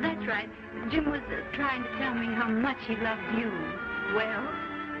 That's right. Jim was trying to tell me how much he loved you. Well?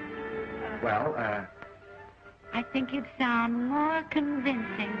 I think you'd sound more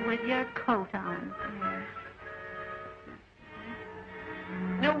convincing with your coat on.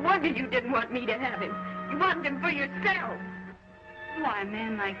 No wonder you didn't want me to have him. You wanted him for yourself. Why, a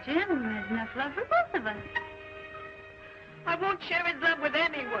man like Jim has enough love for both of us. I won't share his love with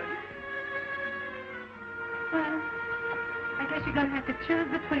anyone. Well, I guess you're going to have to choose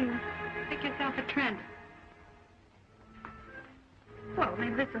between us. Pick yourself a Trent. Well,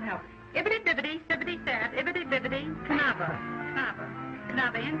 maybe this will help. Ibbity-bibbity, sibbity-sad, ibbity-bibbity, canava. Canava.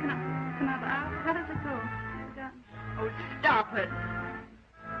 Canava in, canava out. How does it go? Oh, stop it.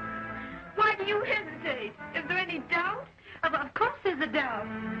 Why do you hesitate? Is there any doubt? Of course there's a doubt.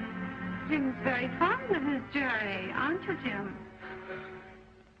 Jim's very fond of his Gerry, aren't you, Jim?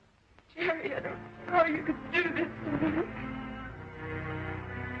 Gerry, I don't know how you could do this to me.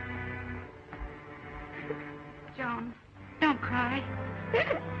 Joan, don't cry.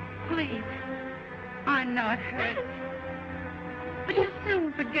 Please. I know it hurts. But you'll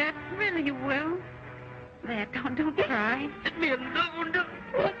soon forget. Really, you will. There, don't cry. Let me alone. Don't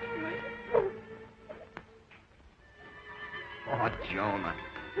touch me. Oh, Joan,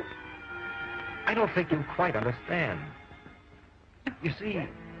 I don't think you quite understand. You see,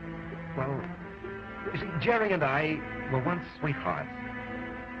 Gerry and I were once sweethearts.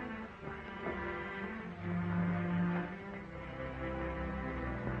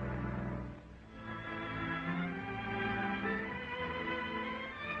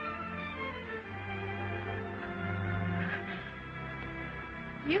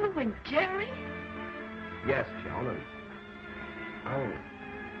 You and Gerry? Yes, Joan, and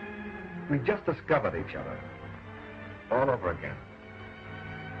we just discovered each other all over again.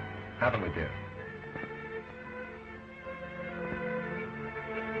 Haven't we, dear?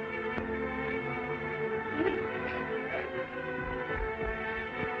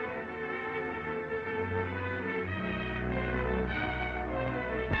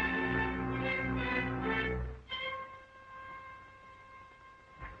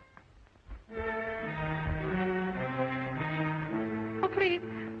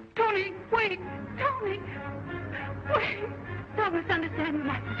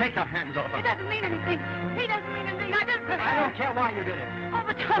 Take your hands off him. It doesn't mean anything. He doesn't mean anything. I don't care why you did it. All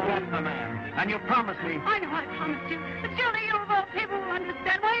the time. That's the man. And you promised me. I know I promised you. But surely you of all people will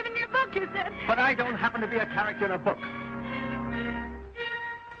understand. Why, even in your book you said. But I don't happen to be a character in a book.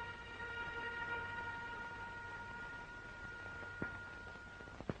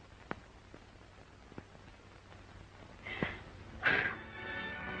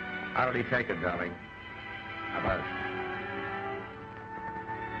 How did he take it, darling? How about it?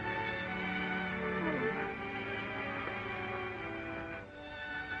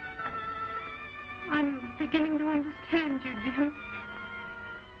 I'm beginning to understand you, Jim.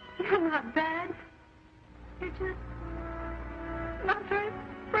 You're not bad. You're just not very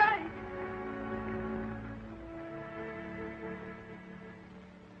bright.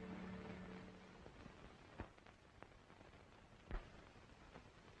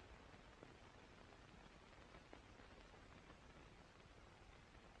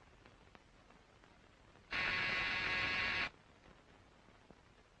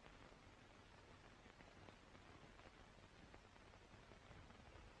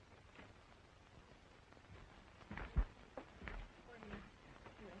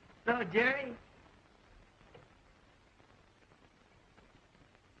 So, Gerry?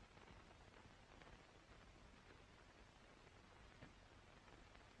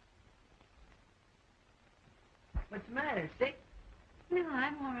 What's the matter, sick? No,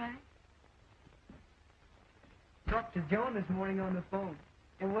 I'm all right. Talked to Joan this morning on the phone.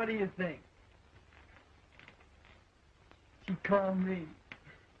 And what do you think? She called me.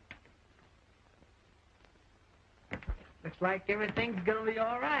 Looks like everything's gonna be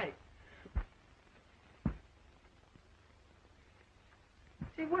all right.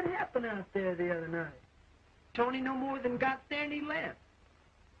 See, what happened out there the other night? Tony no more than got there and he left.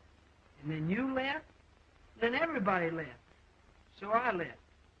 And then you left, then everybody left. So I left.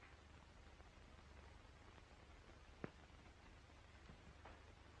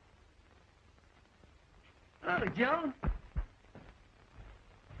 Oh, Joan.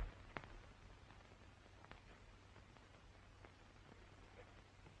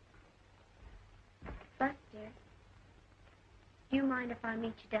 Buster, do you mind if I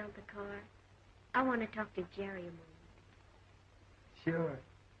meet you down at the car? I want to talk to Gerry a moment. Sure.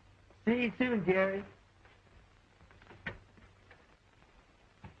 See you soon, Gerry.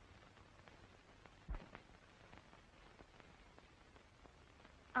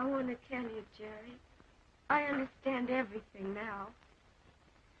 I want to tell you, Gerry, I understand everything now.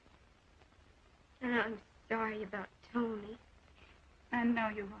 And I'm sorry about Tony. I know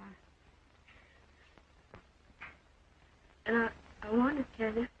you are. And I want to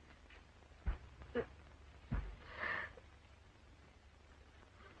tell you.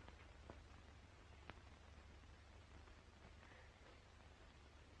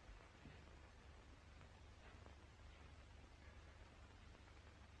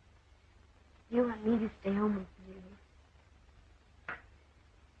 You want me to stay home with you.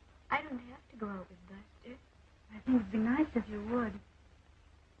 I don't have to go out with Buster. I think it'd be nice if you would.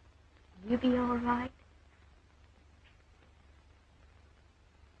 You be all right?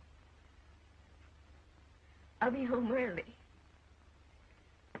 I'll be home early.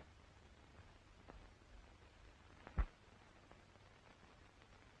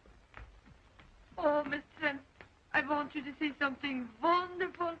 Oh, Miss Trent, I want you to see something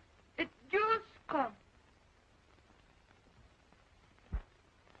wonderful. It just come.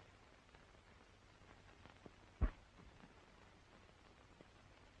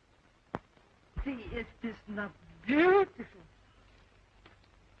 See, is this not beautiful?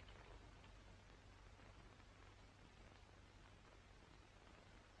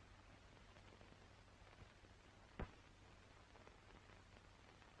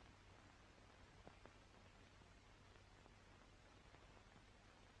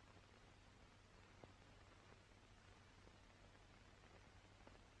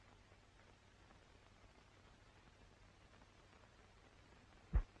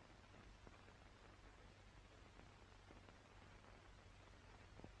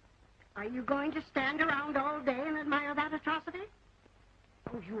 Are you going to stand around all day and admire that atrocity?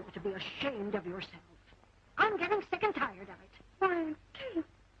 Oh, you ought to be ashamed of yourself. I'm getting sick and tired of it. Why, Kate,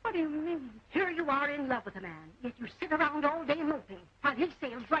 what do you mean? Here you are in love with a man, yet you sit around all day moping while he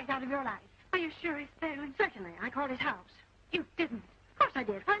sails right out of your life. Are you sure he's sailing? Certainly. I called his house. You didn't. Of course I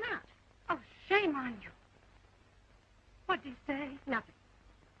did. Why not? Oh, shame on you. What'd he say? Nothing.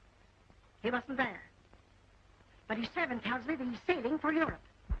 He wasn't there. But his servant tells me that he's sailing for Europe.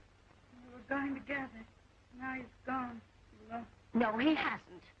 We were going together. Now he's gone. Well, No, he hasn't.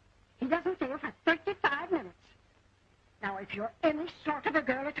 He doesn't sail for 35 minutes. Now, if you're any sort of a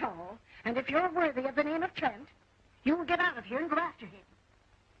girl at all, and if you're worthy of the name of Trent, you'll get out of here and go after him.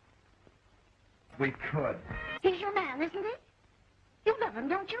 We could. He's your man, isn't he? You love him,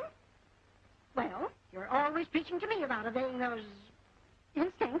 don't you? Well, you're always preaching to me about obeying those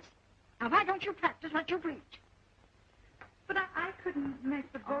instincts. Now, why don't you practice what you preach? but I couldn't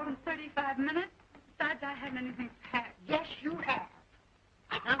make the boat in 35 minutes. Besides, I hadn't anything packed. Yes, you have.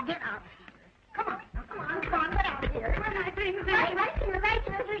 Now, get out of here. Come on, get out of here. Where are my things? Right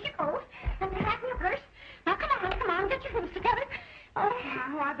here. Here's your coat. And your hat and your purse. Now, come on, get your things together. Oh,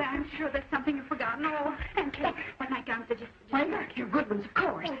 I'm sure there's something you've forgotten. Oh, and Kate, what nightgowns did you... Why, look, your good ones, of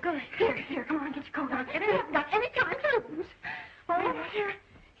course. Oh, good. Here, come on, get your coat on. You haven't got any time to lose. Oh, here,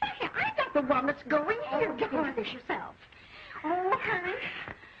 I got the one that's going. Here, get into this yourself. Oh,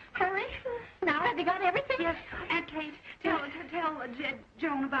 hurry. Now, have you got everything? Yes, and Kate, tell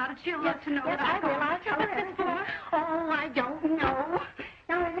Joan about it. She'll Yes, love to know. yes, I will. I'll tell her everything. Oh, I don't know.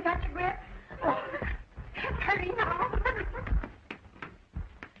 Now, have you got your grip? Oh, hurry now.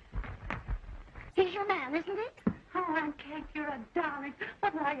 He's your man, isn't he? Oh, Aunt Kate, you're a darling.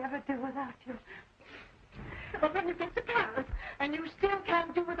 What would I ever do without you? Well, then you get to Paris, and you still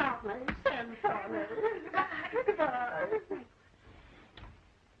can't do without me. Send for me. Goodbye.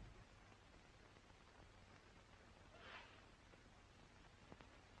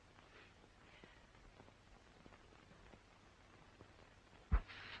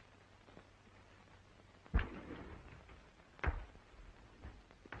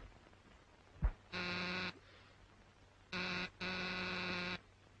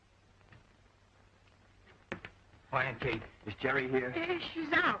 Why, Aunt Kate, is Gerry here?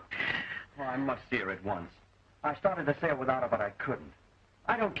 She's out. Oh, I must see her at once. I started to sail without her, but I couldn't.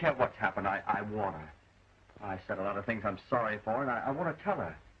 I don't care what's happened. I want her. I said a lot of things I'm sorry for, and I want to tell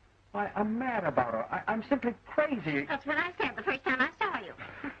her. I'm mad about her. I'm simply crazy. That's what I said the first time I saw you.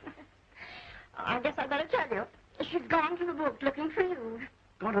 I guess I better tell you. She's gone to the boat looking for you.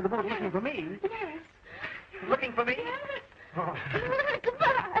 Gone to the boat looking for me? Yes. Looking for me? Yes. Oh.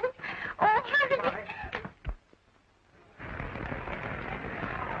 Goodbye. Oh, hurry. Bye.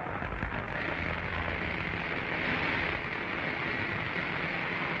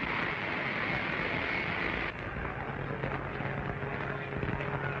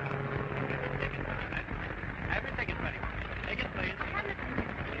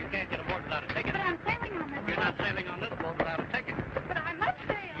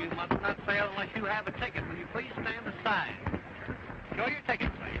 You must not sail unless you have a ticket. Will you please stand aside? Show your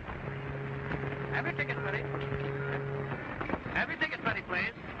ticket, please.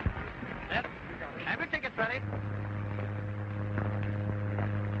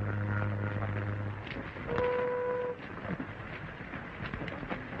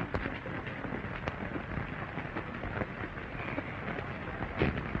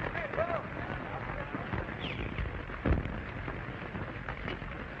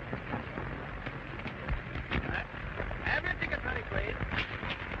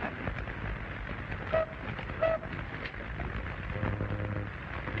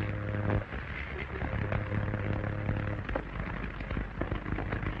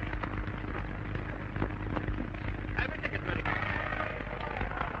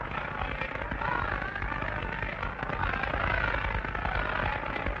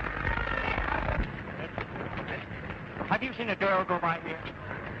 seen a girl go by here?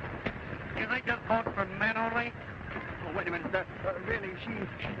 You think this boat's for men only? Oh, wait a minute. Really,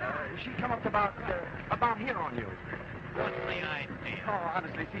 she come up about here on you. What's the idea? Oh,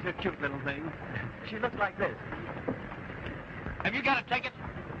 honestly, she's a cute little thing. She looks like this. Have you got a ticket?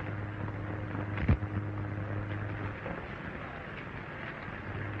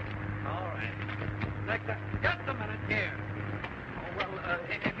 All right. Just a minute here. Oh, well,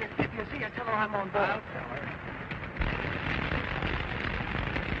 if you see her, tell her I'm on board. I'll tell her.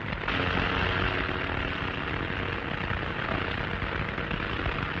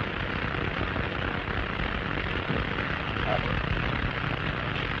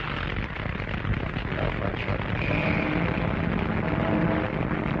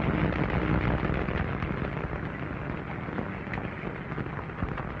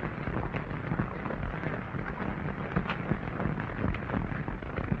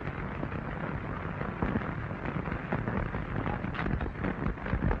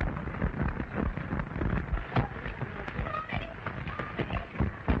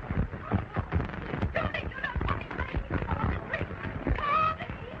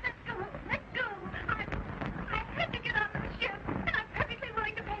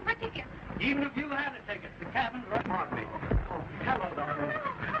 Even if you had a ticket, the cabin's right on me. Oh, hello, darling.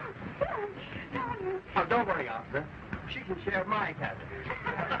 Oh, don't worry, officer. She can share my cabin.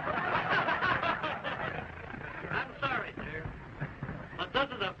 I'm sorry, sir, but this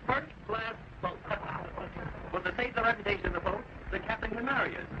is a first-class boat. Well, to save the reputation of the boat, the captain can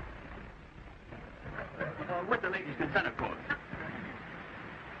marry us. With the lady's consent, of course.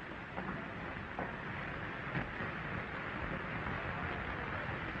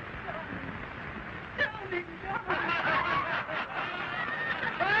 Darling, darling.